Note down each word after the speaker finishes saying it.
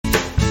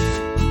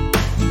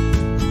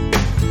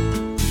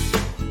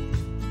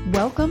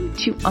Welcome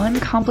to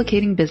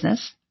Uncomplicating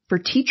Business for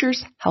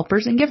teachers,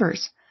 helpers, and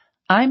givers.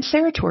 I'm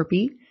Sarah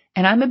Torpy,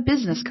 and I'm a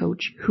business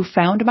coach who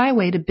found my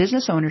way to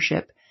business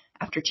ownership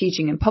after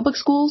teaching in public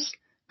schools,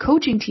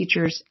 coaching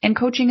teachers, and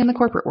coaching in the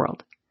corporate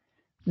world.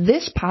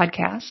 This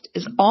podcast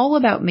is all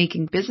about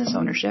making business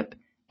ownership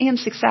and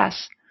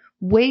success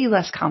way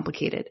less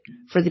complicated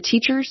for the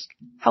teachers,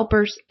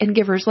 helpers, and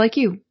givers like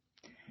you.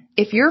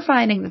 If you're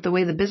finding that the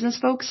way the business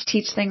folks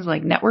teach things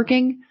like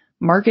networking,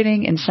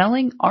 marketing, and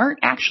selling aren't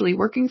actually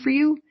working for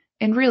you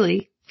and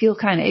really feel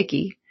kind of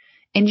icky,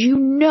 and you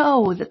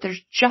know that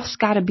there's just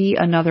got to be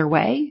another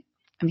way,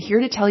 I'm here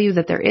to tell you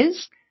that there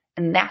is,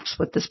 and that's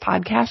what this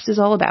podcast is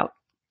all about.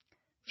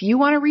 If you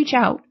want to reach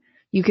out,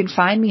 you can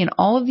find me in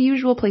all of the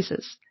usual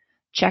places.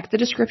 Check the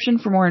description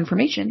for more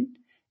information,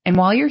 and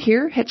while you're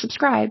here, hit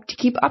subscribe to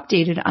keep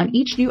updated on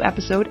each new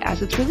episode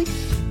as it's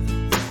released.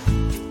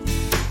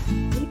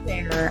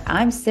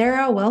 I'm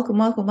Sarah. Welcome.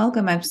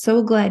 I'm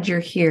so glad you're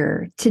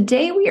here.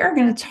 Today we are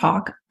going to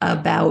talk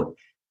about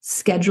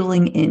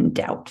scheduling in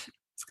doubt.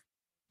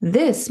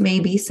 This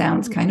maybe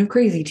sounds kind of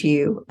crazy to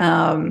you,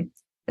 and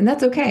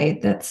that's okay.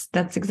 That's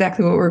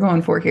exactly what we're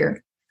going for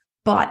here.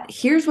 But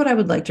here's what I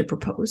would like to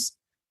propose.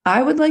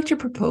 I would like to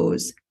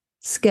propose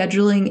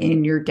scheduling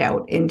in your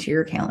doubt into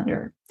your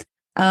calendar,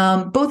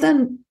 both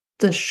on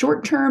the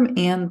short term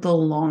and the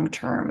long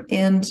term.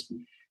 And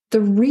the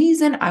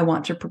reason I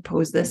want to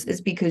propose this is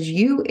because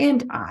you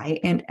and I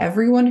and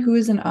everyone who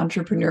is an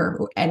entrepreneur,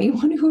 or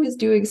anyone who is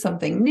doing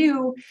something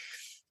new,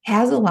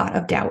 has a lot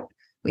of doubt.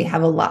 We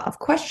have a lot of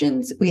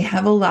questions. We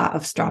have a lot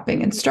of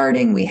stopping and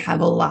starting. We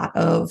have a lot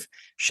of,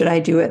 should I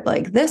do it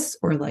like this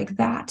or like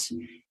that?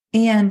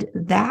 And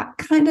that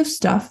kind of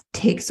stuff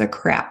takes a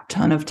crap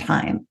ton of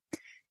time.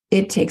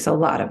 It takes a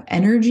lot of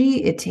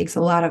energy. It takes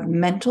a lot of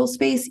mental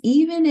space,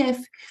 even if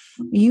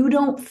you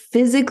don't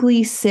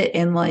physically sit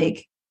and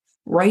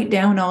write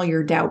down all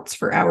your doubts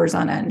for hours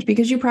on end,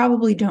 because you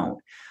probably don't.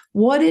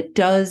 What it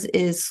does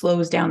is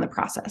slows down the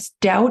process.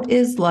 Doubt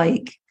is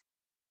like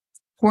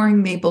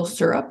pouring maple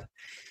syrup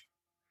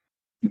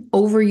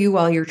over you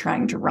while you're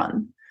trying to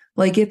run.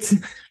 It's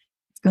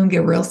going to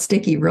get real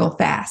sticky real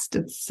fast.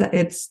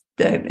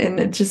 And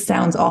it just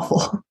sounds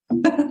awful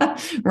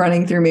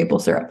running through maple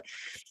syrup.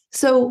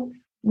 So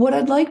what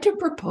I'd like to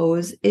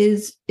propose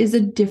is a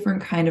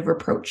different kind of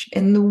approach.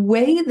 And the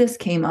way this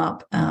came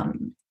up,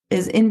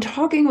 is in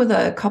talking with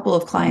a couple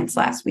of clients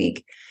last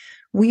week,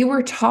 we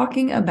were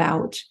talking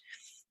about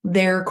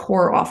their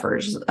core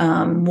offers.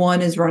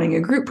 One is running a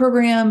group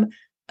program.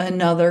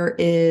 Another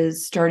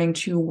is starting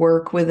to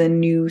work with a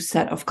new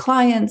set of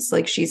clients.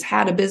 She's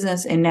had a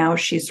business and now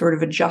she's sort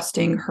of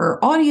adjusting her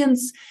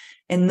audience,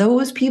 and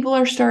those people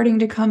are starting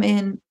to come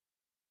in.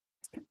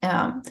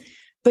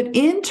 But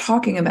in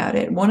talking about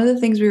it, one of the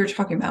things we were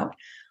talking about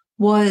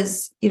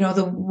was,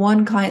 the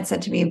one client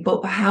said to me,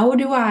 but how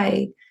do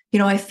I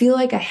feel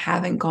like I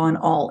haven't gone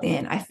all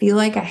in. I feel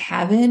like I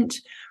haven't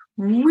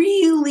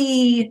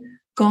really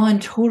gone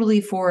totally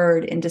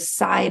forward and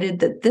decided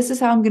that this is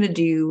how I'm going to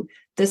do,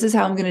 this is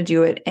how I'm going to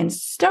do it, and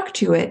stuck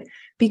to it,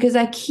 because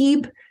I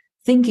keep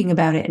thinking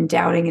about it and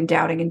doubting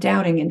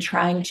and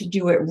trying to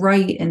do it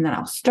right. And then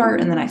I'll start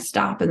and then I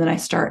stop and then I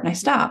start and I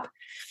stop.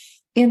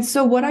 And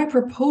so what I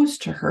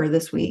proposed to her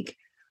this week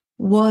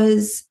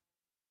was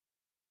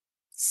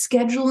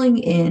scheduling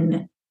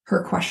in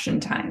her question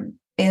time.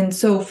 And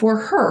so for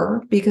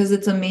her, because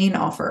it's a main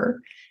offer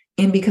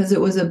and because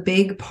it was a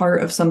big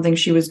part of something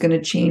she was going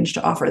to change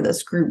to offer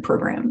this group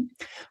program,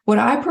 what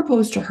I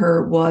proposed to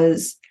her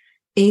was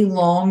a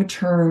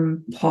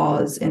long-term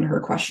pause in her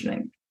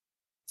questioning.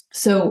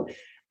 So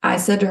I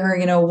said to her,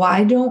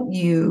 why don't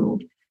you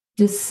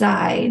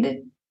decide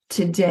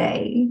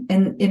today?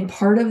 And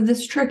part of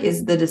this trick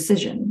is the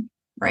decision,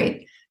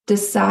 right?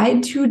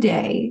 Decide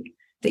today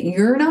that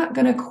you're not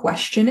going to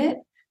question it,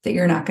 that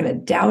you're not going to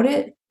doubt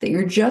it, that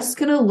you're just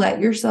going to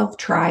let yourself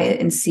try it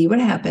and see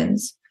what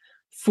happens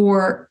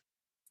for,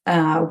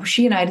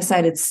 she and I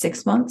decided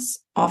 6 months.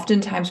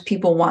 Oftentimes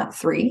people want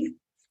 3.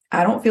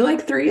 I don't feel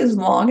like 3 is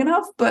long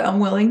enough, but I'm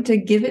willing to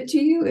give it to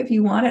you if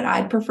you want it.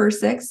 I'd prefer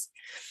 6.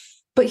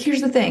 But here's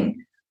the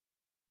thing.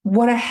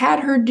 What I had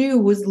her do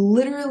was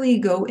literally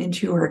go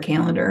into her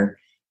calendar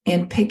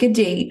and pick a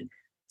date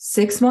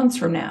 6 months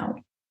from now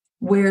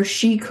where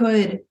she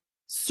could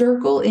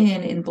circle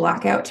in and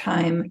block out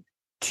time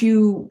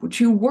to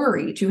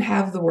worry, to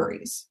have the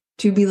worries,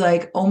 to be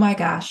like, oh my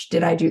gosh,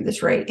 did I do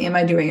this right? Am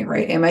I doing it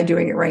right? Am I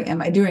doing it right?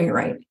 Am I doing it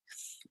right?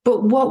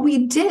 But what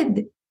we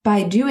did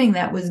by doing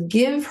that was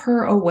give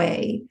her a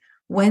way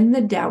when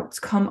the doubts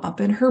come up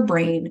in her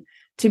brain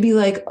to be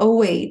like, oh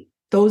wait,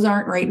 those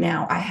aren't right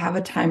now. I have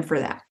a time for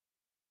that.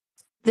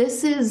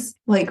 This is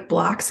like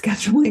block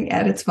scheduling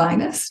at its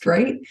finest,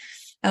 right?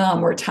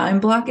 Or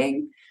time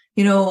blocking.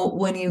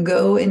 When you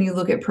go and you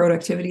look at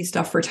productivity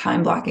stuff for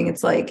time blocking,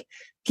 it's like,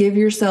 give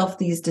yourself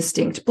these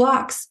distinct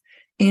blocks.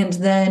 And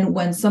then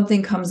when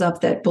something comes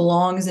up that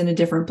belongs in a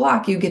different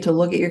block, you get to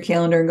look at your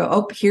calendar and go,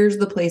 oh, here's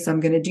the place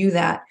I'm going to do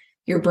that.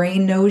 Your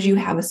brain knows you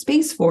have a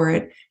space for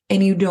it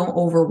and you don't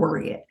over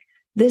worry it.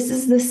 This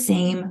is the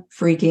same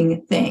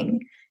freaking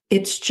thing.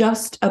 It's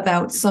just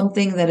about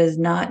something that is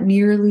not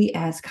nearly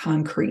as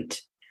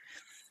concrete.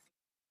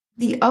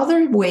 The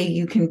other way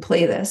you can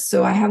play this,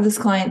 so I have this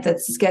client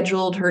that's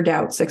scheduled her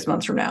doubt 6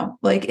 months from now.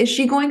 Like, is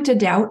she going to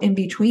doubt in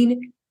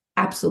between?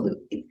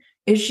 Absolutely.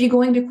 Is she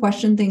going to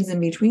question things in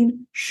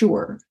between?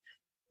 Sure.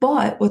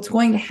 But what's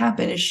going to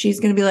happen is she's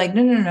going to be like,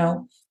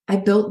 no. I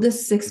built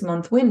this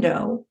 6-month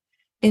window.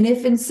 And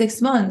if in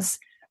 6 months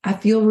I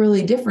feel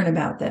really different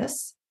about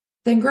this,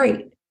 then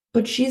great.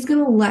 But she's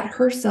going to let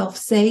herself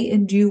say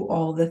and do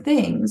all the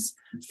things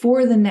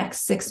for the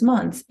next 6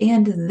 months.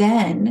 And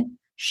then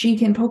she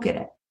can poke at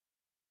it,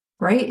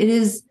 right? It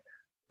is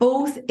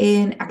both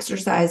in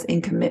exercise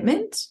and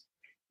commitment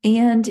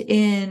and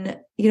in,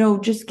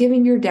 just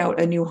giving your doubt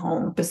a new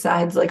home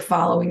besides like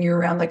following you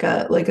around like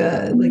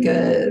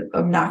a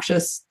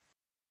obnoxious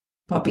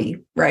puppy,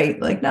 right?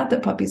 Like, not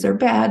that puppies are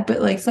bad,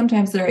 but like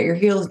sometimes they're at your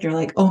heels and you're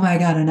like, oh my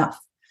God, enough.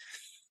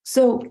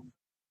 So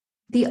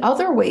the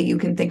other way you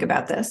can think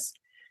about this,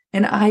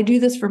 and I do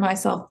this for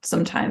myself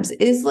sometimes,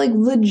 is like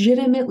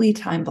legitimately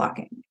time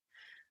blocking.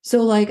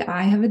 So like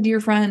I have a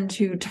dear friend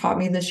who taught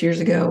me this years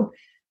ago.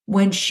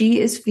 When she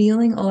is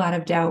feeling a lot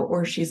of doubt,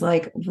 or she's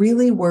like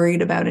really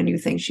worried about a new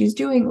thing she's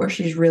doing, or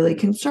she's really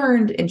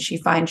concerned and she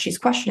finds she's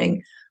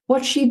questioning,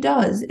 what she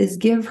does is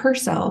give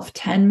herself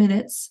 10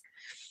 minutes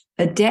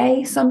a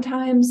day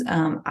sometimes.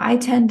 I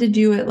tend to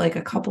do it like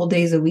a couple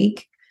days a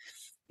week,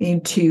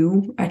 maybe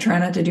 2. I try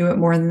not to do it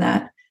more than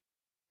that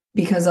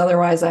because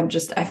otherwise I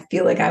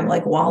feel like I'm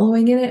like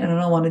wallowing in it and I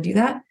don't want to do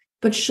that.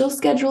 But she'll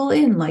schedule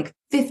in like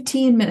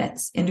 15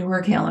 minutes into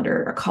her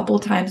calendar a couple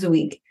times a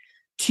week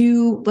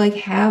to like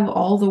have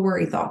all the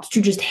worry thoughts,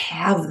 to just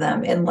have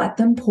them and let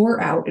them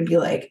pour out and be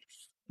like,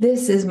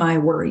 this is my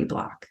worry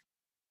block,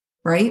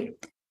 right?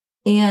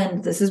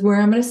 And this is where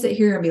I'm going to sit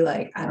here and be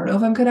like, I don't know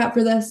if I'm cut out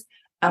for this.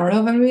 I don't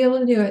know if I'm going to be able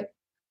to do it.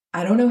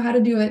 I don't know how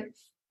to do it.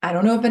 I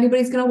don't know if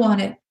anybody's going to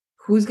want it.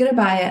 Who's going to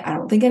buy it? I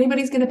don't think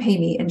anybody's going to pay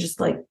me. And just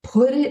like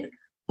put it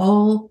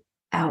all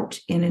out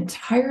and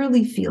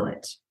entirely feel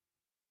it.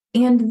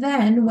 And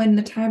then when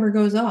the timer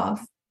goes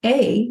off,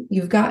 A,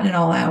 you've gotten it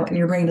all out and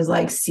your brain is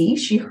like, see,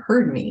 she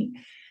heard me.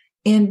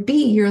 And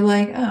B, you're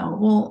like, oh,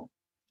 well,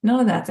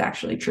 none of that's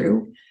actually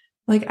true.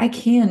 Like, I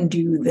can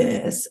do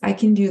this. I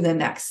can do the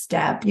next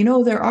step.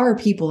 There are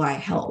people I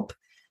help,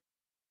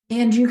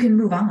 and you can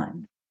move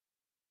on,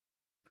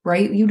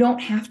 right? You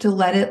don't have to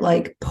let it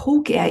like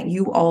poke at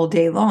you all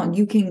day long.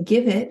 You can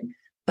give it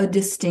a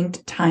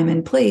distinct time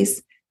and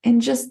place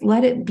and just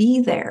let it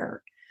be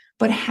there.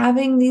 But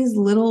having these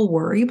little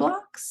worry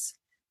blocks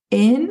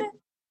in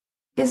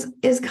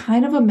is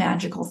kind of a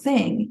magical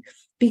thing,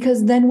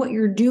 because then what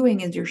you're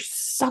doing is you're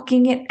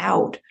sucking it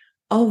out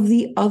of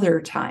the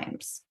other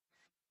times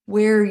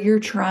where you're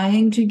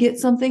trying to get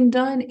something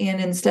done. And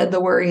instead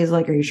the worry is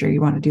like, are you sure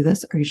you want to do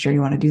this? Are you sure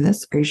you want to do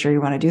this? Are you sure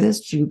you want to do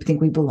this? Do you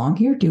think we belong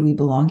here? Do we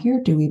belong here?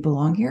 Do we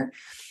belong here?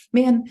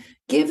 Man,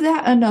 give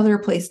that another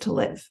place to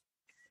live.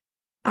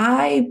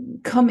 I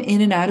come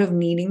in and out of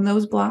needing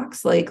those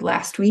blocks. Like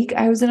last week,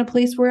 I was in a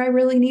place where I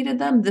really needed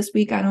them. This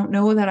week, I don't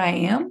know that I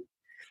am.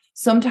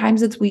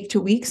 Sometimes it's week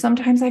to week.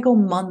 Sometimes I go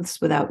months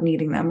without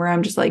needing them, where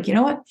I'm just like, you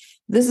know what?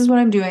 This is what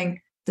I'm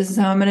doing. This is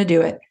how I'm going to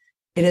do it.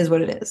 It is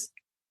what it is.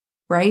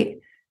 Right?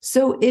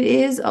 So it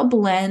is a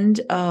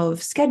blend of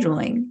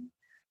scheduling,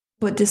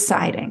 but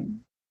deciding.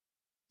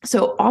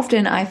 So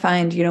often I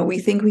find, we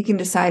think we can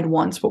decide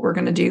once what we're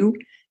going to do,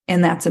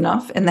 and that's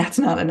enough. And that's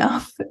not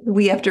enough.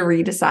 We have to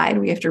redecide.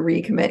 We have to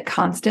recommit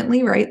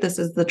constantly, right? This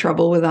is the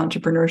trouble with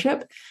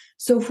entrepreneurship.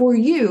 So for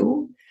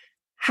you,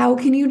 how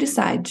can you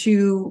decide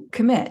to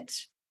commit?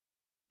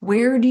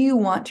 Where do you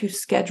want to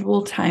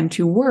schedule time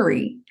to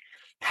worry?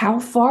 How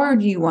far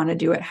do you want to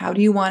do it? How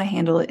do you want to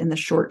handle it in the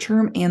short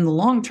term and the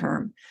long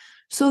term?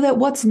 So that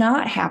what's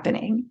not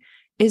happening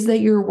is that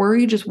your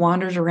worry just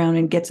wanders around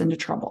and gets into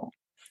trouble.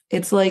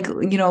 It's like,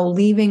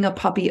 leaving a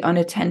puppy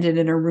unattended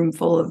in a room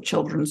full of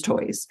children's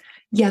toys.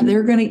 Yeah,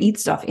 they're going to eat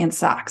stuff and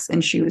socks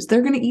and shoes.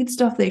 They're going to eat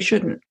stuff they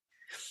shouldn't.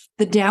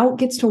 The doubt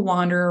gets to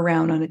wander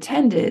around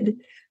unattended.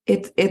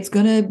 It's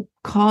going to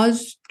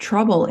cause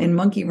trouble and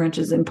monkey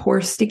wrenches and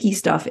pour sticky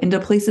stuff into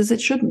places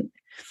it shouldn't.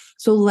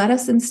 So let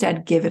us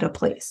instead give it a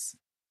place.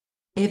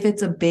 If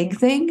it's a big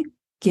thing,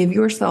 give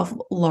yourself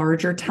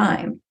larger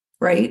time,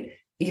 right?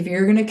 If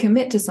you're going to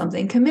commit to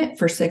something, commit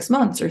for 6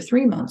 months or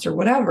 3 months or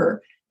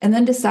whatever, and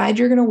then decide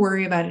you're going to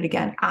worry about it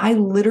again. I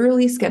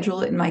literally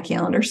schedule it in my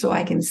calendar so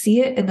I can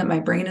see it and that my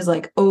brain is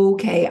like,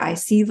 okay, I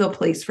see the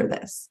place for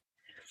this.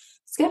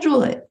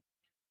 Schedule it.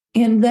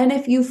 And then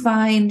if you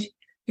find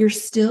you're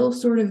still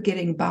sort of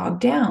getting bogged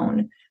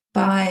down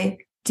by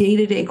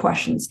day-to-day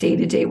questions,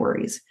 day-to-day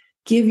worries,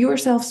 give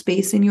yourself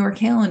space in your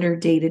calendar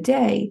day to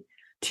day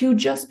to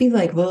just be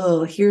like,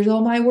 well, here's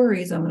all my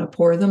worries. I'm going to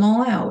pour them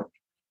all out.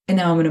 And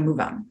now I'm going to move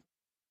on.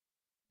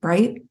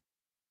 Right?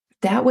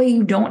 That way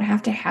you don't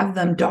have to have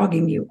them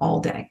dogging you all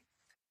day,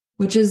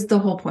 which is the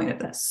whole point of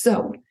this.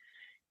 So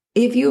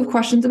if you have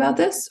questions about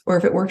this, or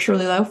if it works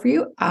really well for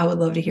you, I would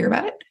love to hear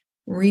about it.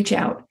 Reach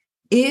out.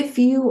 If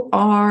you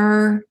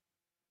are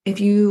if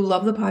you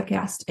love the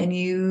podcast and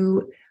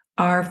you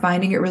are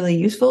finding it really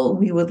useful,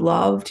 we would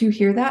love to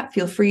hear that.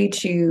 Feel free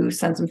to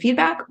send some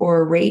feedback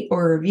or rate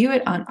or review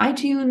it on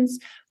iTunes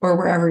or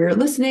wherever you're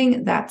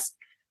listening. That's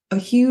a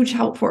huge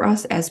help for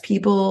us as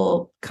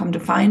people come to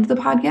find the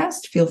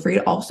podcast. Feel free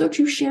to also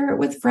to share it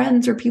with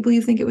friends or people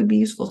you think it would be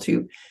useful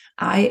to.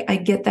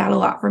 I get that a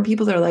lot from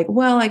people that are like,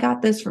 well, I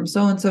got this from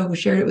so-and-so who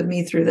shared it with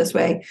me through this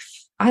way.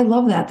 I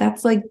love that.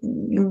 That's like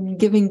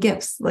giving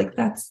gifts. Like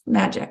that's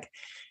magic.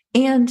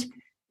 And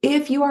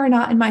if you are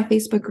not in my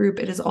Facebook group,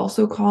 it is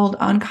also called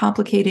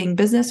Uncomplicating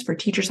Business for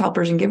Teachers,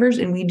 Helpers, and Givers.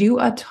 And we do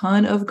a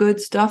ton of good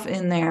stuff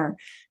in there.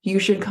 You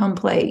should come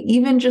play,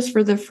 even just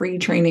for the free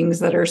trainings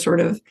that are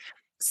sort of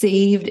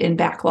saved and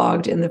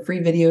backlogged, and the free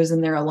videos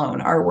in there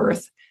alone are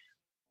worth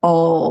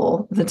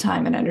all the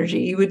time and energy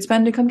you would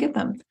spend to come get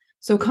them.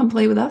 So come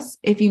play with us.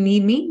 If you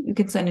need me, you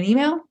can send an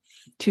email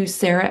to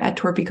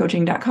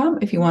sarah@torpycoaching.com.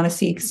 If you want to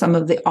see some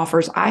of the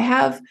offers I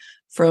have,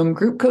 from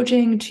group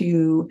coaching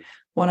to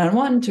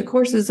one-on-one to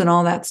courses and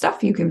all that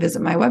stuff, you can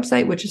visit my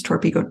website, which is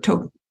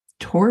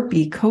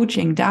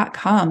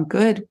torpycoaching.com.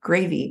 Good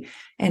gravy.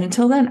 And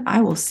until then,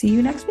 I will see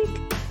you next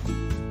week.